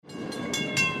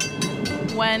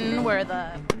When were the...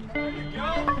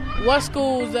 What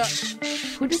schools...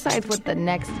 Who decides what the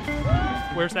next...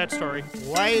 Where's that story?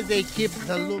 Why they keep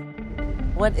the loop?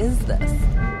 What is this?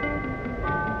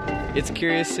 It's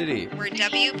Curious City, where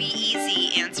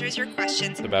WBEZ answers your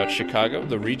questions about Chicago,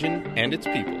 the region, and its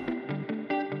people.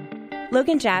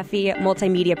 Logan Jaffe,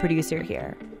 multimedia producer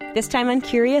here. This time on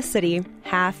Curious City,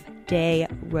 Half Day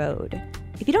Road.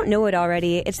 If you don't know it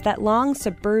already, it's that long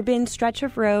suburban stretch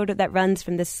of road that runs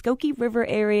from the Skokie River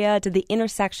area to the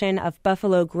intersection of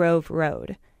Buffalo Grove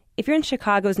Road. If you're in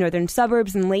Chicago's northern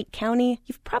suburbs in Lake County,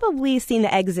 you've probably seen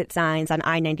the exit signs on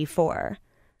I-94.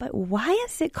 But why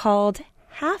is it called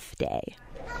Half Day?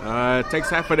 It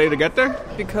takes half a day to get there.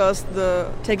 Because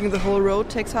taking the whole road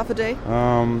takes half a day.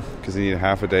 Because you need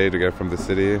half a day to get from the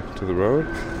city to the road.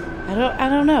 I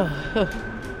don't know.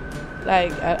 I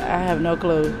have no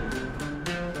clue.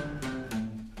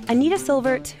 Anita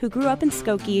Silvert, who grew up in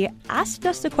Skokie, asked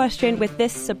us a question with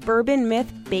this suburban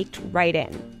myth baked right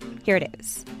in. Here it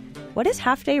is. What is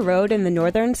Half Day Road in the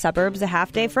northern suburbs a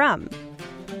half day from?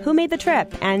 Who made the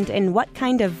trip, and in what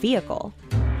kind of vehicle?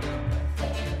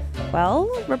 Well,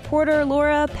 reporter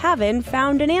Laura Pavin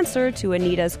found an answer to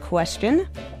Anita's question.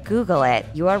 Google it.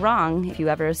 You are wrong if you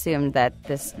ever assumed that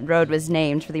this road was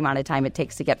named for the amount of time it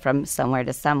takes to get from somewhere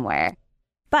to somewhere.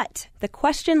 But the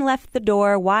question left the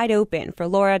door wide open for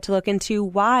Laura to look into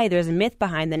why there's a myth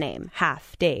behind the name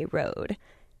Half Day Road.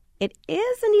 It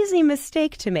is an easy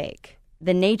mistake to make.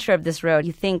 The nature of this road,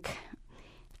 you think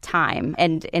time,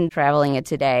 and in traveling it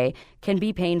today, can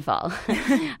be painful.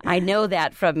 I know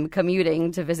that from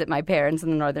commuting to visit my parents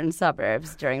in the northern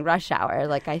suburbs during rush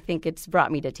hour. I think it's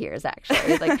brought me to tears,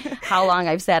 actually, how long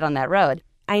I've sat on that road.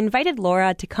 I invited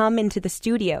Laura to come into the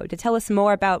studio to tell us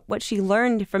more about what she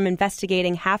learned from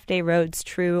investigating Half Day Road's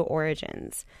true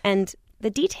origins. And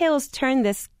the details turn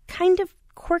this kind of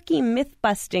quirky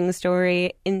myth-busting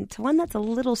story into one that's a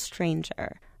little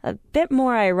stranger, a bit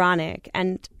more ironic,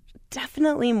 and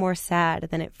definitely more sad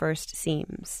than it first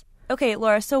seems. Okay,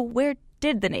 Laura, so where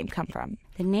did the name come from?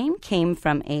 The name came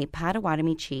from a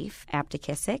Potawatomi chief,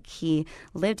 Aptakisik. He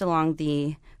lived along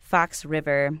the Fox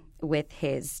River with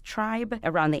his tribe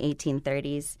around the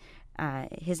 1830s.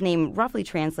 His name roughly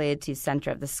translated to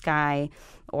center of the sky,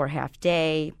 or half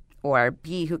day, or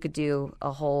he who could do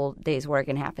a whole day's work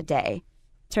in half a day.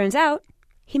 Turns out,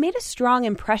 he made a strong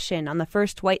impression on the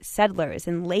first white settlers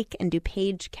in Lake and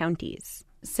DuPage counties.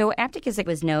 So Aptakisik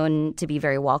was known to be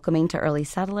very welcoming to early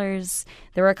settlers.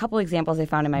 There were a couple examples I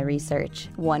found in my research.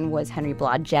 One was Henry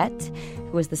Blodgett,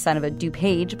 who was the son of a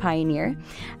DuPage pioneer.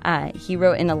 He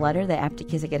wrote in a letter that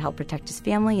Aptakisik had helped protect his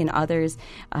family and others.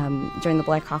 During the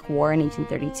Black Hawk War in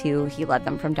 1832, he led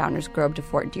them from Downers Grove to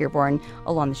Fort Dearborn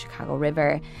along the Chicago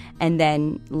River. And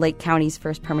then Lake County's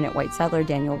first permanent white settler,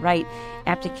 Daniel Wright,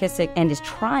 Aptakisik and his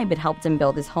tribe had helped him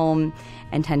build his home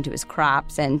and tend to his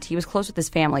crops, and he was close with his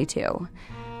family, too.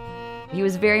 He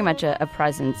was very much a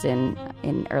presence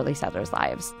in early settlers'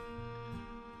 lives.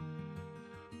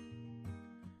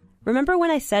 Remember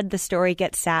when I said the story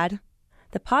gets sad?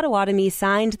 The Potawatomi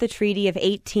signed the Treaty of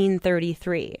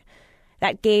 1833.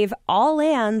 That gave all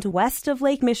land west of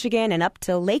Lake Michigan and up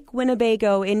to Lake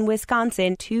Winnebago in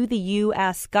Wisconsin to the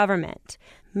U.S. government,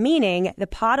 meaning the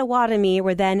Potawatomi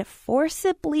were then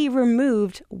forcibly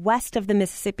removed west of the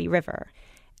Mississippi River.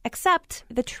 Except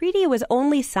the treaty was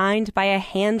only signed by a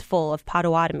handful of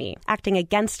Potawatomi, acting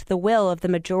against the will of the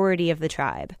majority of the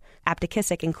tribe,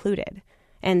 Aptakisik included.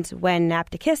 And when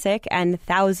Aptakisik and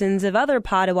thousands of other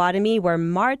Potawatomi were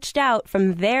marched out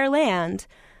from their land,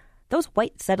 those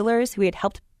white settlers who he had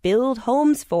helped build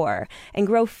homes for and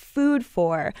grow food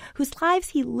for, whose lives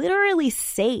he literally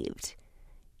saved,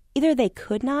 either they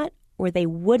could not or they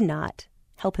would not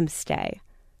help him stay.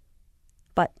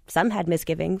 But some had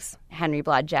misgivings. Henry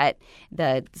Blodgett,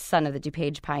 the son of the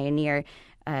DuPage pioneer,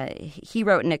 he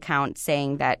wrote an account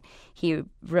saying that he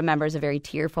remembers a very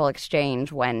tearful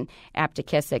exchange when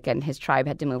Aptakisik and his tribe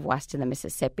had to move west to the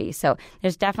Mississippi. So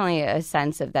there's definitely a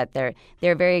sense of that they're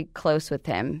very close with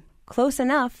him. Close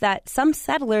enough that some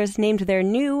settlers named their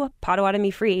new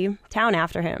Potawatomi-free town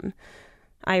after him.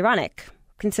 Ironic,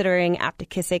 considering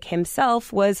Aptakisik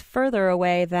himself was further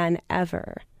away than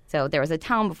ever. So there was a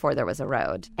town before there was a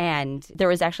road. And there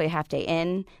was actually a half-day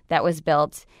inn that was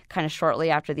built kind of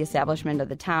shortly after the establishment of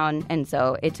the town. And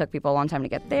so it took people a long time to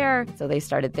get there. So they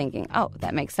started thinking, oh,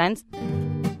 that makes sense.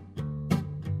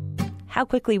 How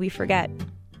quickly we forget.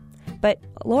 But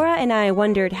Laura and I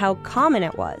wondered how common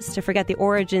it was to forget the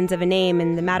origins of a name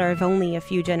in the matter of only a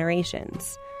few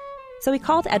generations. So we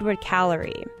called Edward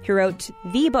Callery, who wrote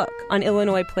the book on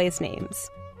Illinois place names,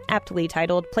 aptly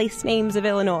titled Place Names of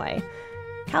Illinois.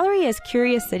 Callery is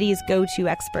Curious City's go-to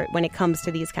expert when it comes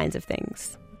to these kinds of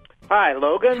things. Hi,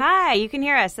 Logan. Hi, you can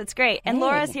hear us. That's great. And Hey.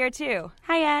 Laura's here too.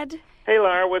 Hi, Ed. Hey,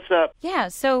 Laura, what's up? Yeah,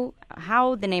 so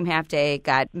how the name Half Day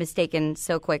got mistaken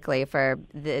so quickly for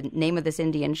the name of this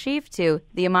Indian chief to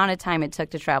the amount of time it took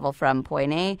to travel from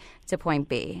point A to point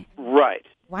B. Right.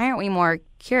 Why aren't we more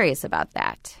curious about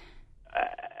that?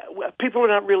 Well, people are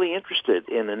not really interested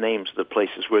in the names of the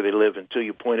places where they live until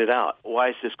you point it out. Why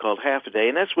is this called Half a Day?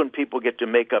 And that's when people get to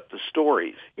make up the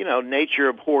stories. You know, nature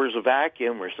abhors a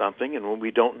vacuum or something, and when we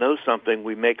don't know something,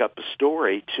 we make up a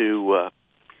story to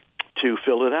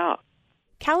fill it out.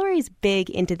 Callery's big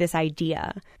into this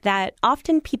idea that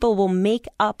often people will make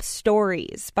up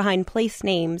stories behind place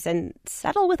names and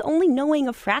settle with only knowing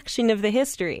a fraction of the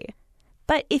history.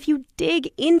 But if you dig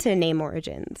into name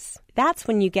origins, that's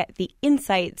when you get the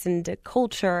insights into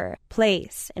culture,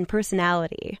 place, and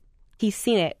personality. He's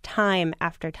seen it time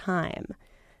after time.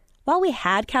 While we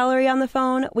had Callery on the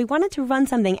phone, we wanted to run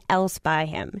something else by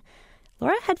him.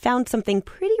 Laura had found something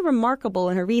pretty remarkable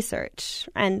in her research,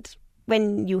 and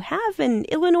when you have an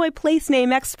Illinois place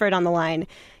name expert on the line,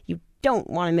 you don't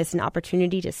want to miss an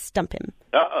opportunity to stump him.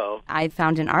 Uh-oh. I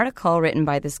found an article written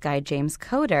by this guy, James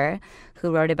Coder,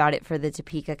 who wrote about it for the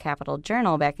Topeka Capital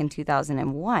Journal back in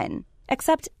 2001.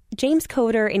 Except James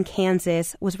Coder in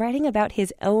Kansas was writing about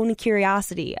his own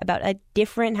curiosity about a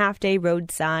different half-day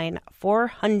road sign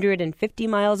 450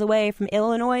 miles away from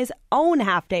Illinois' own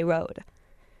half-day road.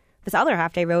 This other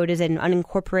half-day road is in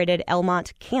unincorporated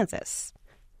Elmont, Kansas.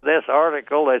 This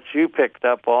article that you picked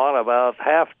up on about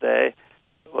Half Day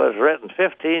was written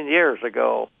 15 years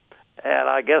ago, and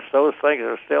I guess those things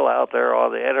are still out there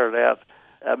on the Internet.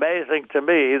 Amazing to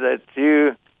me that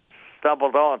you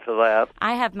stumbled onto that.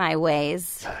 I have my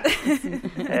ways.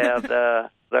 And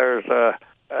there's a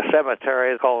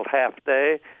cemetery called Half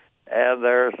Day, and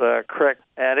there's a creek,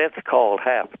 and it's called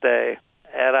Half Day.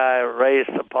 And I raised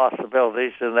some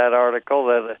possibilities in that article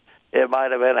that it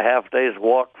might have been a half day's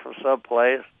walk from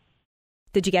someplace.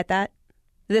 Did you get that?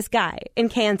 This guy in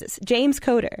Kansas, James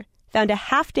Coder, found a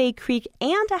half-day creek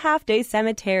and a half-day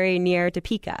cemetery near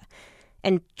Topeka.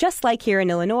 And just like here in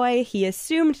Illinois, he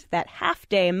assumed that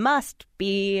half-day must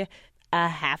be a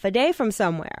half a day from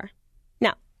somewhere.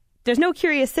 Now, there's no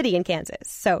Curious City in Kansas,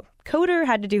 so Coder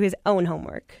had to do his own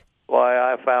homework. Why,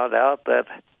 I found out that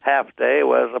Half Day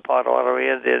was a Potawatomi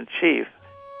Indian chief.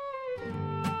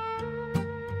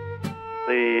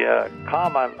 The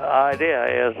common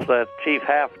idea is that Chief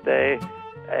Half Day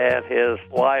and his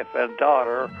wife and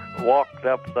daughter walked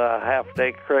up the Half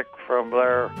Day Creek from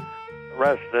their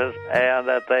residence and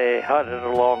that they hunted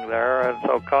along there, and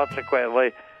so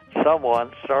consequently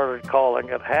someone started calling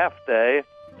it Half Day,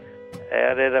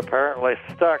 and it apparently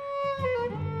stuck.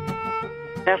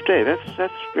 Half Day,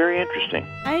 that's very interesting.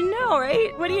 I know,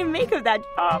 right? What do you make of that?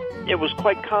 It was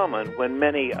quite common when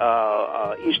many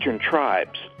eastern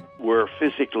tribes were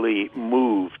physically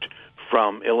moved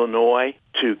from Illinois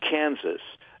to Kansas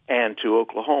and to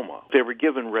Oklahoma. They were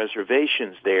given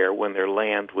reservations there when their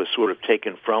land was sort of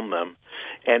taken from them.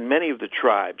 And many of the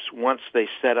tribes, once they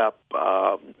set up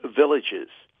villages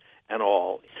and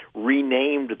all,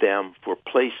 renamed them for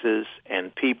places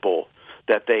and people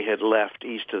that they had left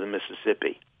east of the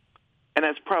Mississippi. And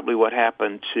that's probably what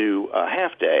happened to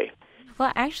Half Day.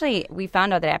 Well, actually, we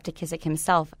found out that Aptekissic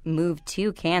himself moved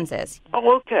to Kansas.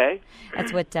 Oh, okay.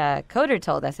 That's what Coder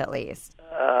told us, at least.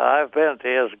 I've been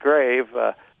to his grave.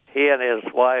 He and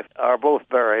his wife are both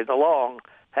buried along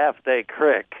Half Day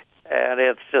Creek, and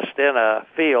it's just in a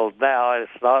field now.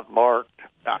 It's not marked.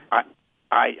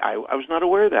 I was not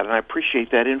aware of that, and I appreciate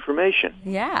that information.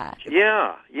 Yeah.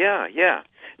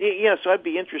 Yeah, so I'd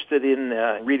be interested in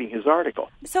reading his article.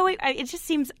 So it just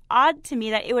seems odd to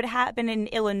me that it would happen in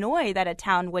Illinois that a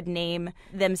town would name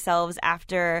themselves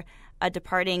after a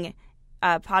departing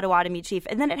Potawatomi chief,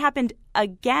 and then it happened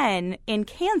again in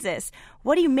Kansas.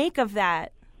 What do you make of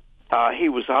that? He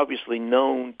was obviously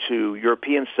known to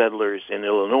European settlers in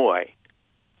Illinois,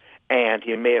 and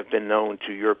he may have been known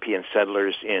to European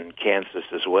settlers in Kansas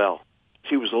as well.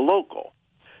 He was a local.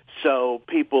 So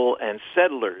people and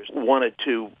settlers wanted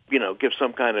to, give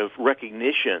some kind of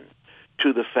recognition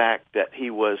to the fact that he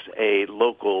was a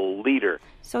local leader.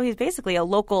 So he's basically a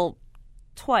local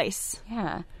twice.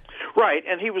 Yeah. Right,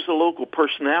 and he was a local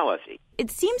personality. It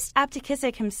seems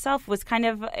Aptekissic himself was kind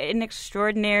of an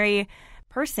extraordinary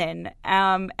person,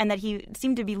 and that he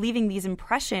seemed to be leaving these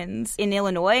impressions in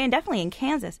Illinois and definitely in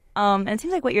Kansas. And it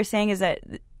seems like what you're saying is that,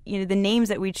 the names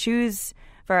that we choose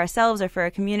for ourselves or for our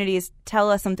communities tell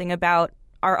us something about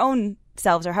our own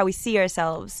selves or how we see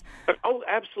ourselves. Oh,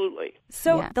 absolutely.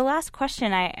 So the last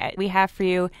question we have for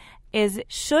you is,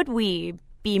 should we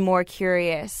be more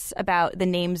curious about the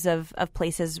names of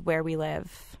places where we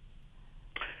live?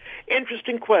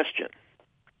 Interesting question.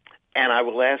 And I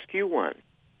will ask you one.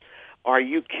 Are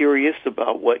you curious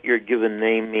about what your given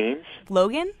name means?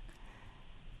 Logan?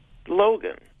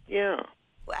 Logan, yeah.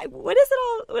 What does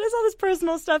all this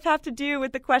personal stuff have to do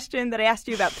with the question that I asked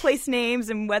you about place names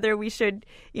and whether we should,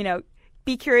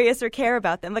 be curious or care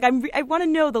about them? Like, I want to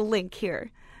know the link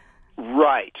here.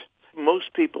 Right.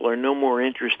 Most people are no more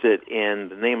interested in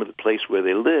the name of the place where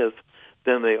they live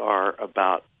than they are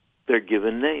about their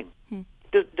given name.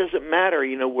 Does it matter,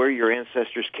 where your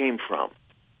ancestors came from?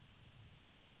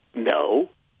 No.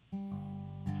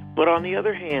 But on the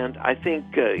other hand, I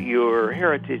think your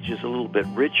heritage is a little bit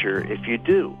richer if you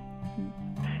do.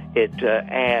 It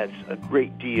adds a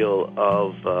great deal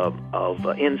of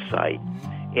insight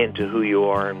into who you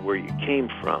are and where you came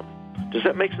from. Does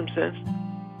that make some sense?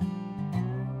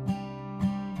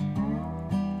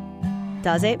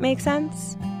 Does it make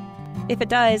sense? If it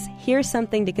does, here's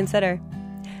something to consider.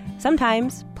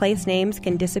 Sometimes place names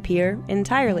can disappear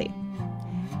entirely.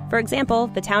 For example,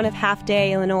 the town of Half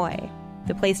Day, Illinois,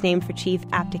 the place named for Chief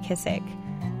Aptekissick.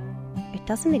 It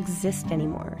doesn't exist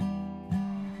anymore.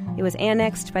 It was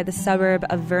annexed by the suburb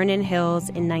of Vernon Hills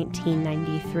in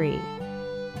 1993.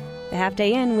 The Half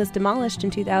Day Inn was demolished in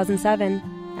 2007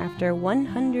 after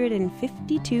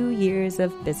 152 years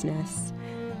of business.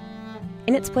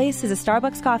 In its place is a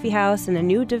Starbucks coffee house and a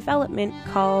new development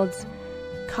called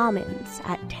Commons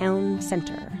at Town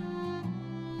Center.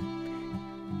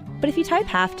 But if you type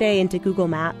Half Day into Google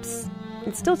Maps,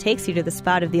 it still takes you to the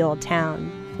spot of the old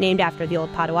town, named after the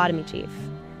old Potawatomi chief,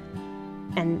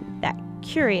 and that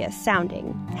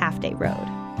curious-sounding Half Day Road.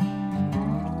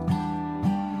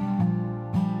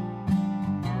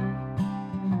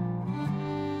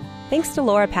 Thanks to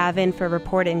Laura Pavin for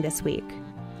reporting this week.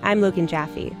 I'm Logan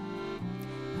Jaffe.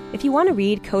 If you want to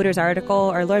read Coder's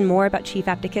article or learn more about Chief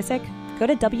Aptekissick, go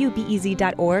to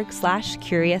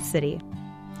wbez.org/Curious City.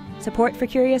 Support for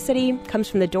Curious City comes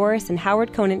from the Doris and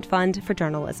Howard Conant Fund for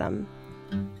Journalism.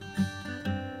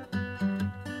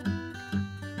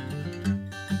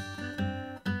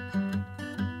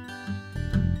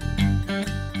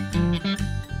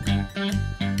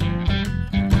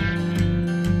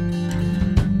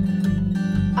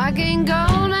 I can go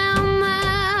down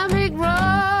that big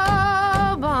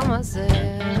road by myself.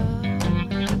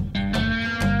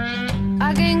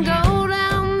 I can go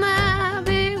down that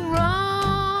big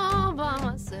road by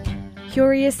myself.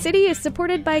 Curious City is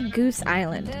supported by Goose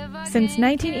Island. Since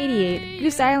 1988,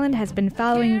 Goose Island has been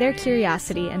following their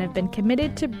curiosity and have been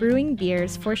committed to brewing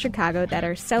beers for Chicago that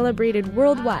are celebrated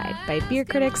worldwide by beer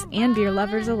critics and beer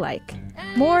lovers alike.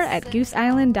 More at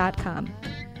gooseisland.com.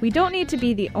 We don't need to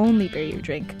be the only beer you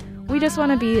drink. We just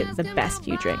want to be the best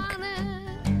you drink.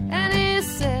 And he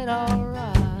said, all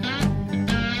right.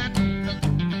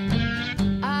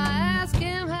 I asked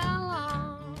him how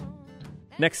long.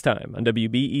 Next time on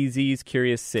WBEZ's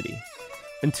Curious City.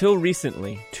 Until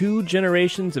recently, 2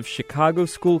 generations of Chicago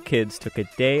school kids took a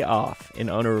day off in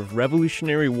honor of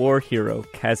Revolutionary War hero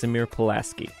Kazimierz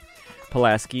Pulaski.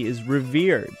 Pulaski is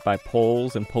revered by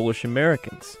Poles and Polish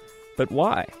Americans. But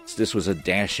why? This was a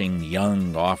dashing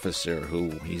young officer who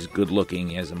he's good-looking,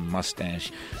 he has a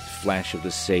mustache, flash of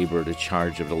the saber, the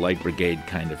charge of the light brigade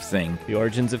kind of thing. The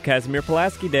origins of Kazimierz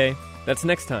Pulaski Day. That's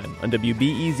next time on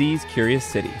WBEZ's Curious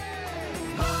City.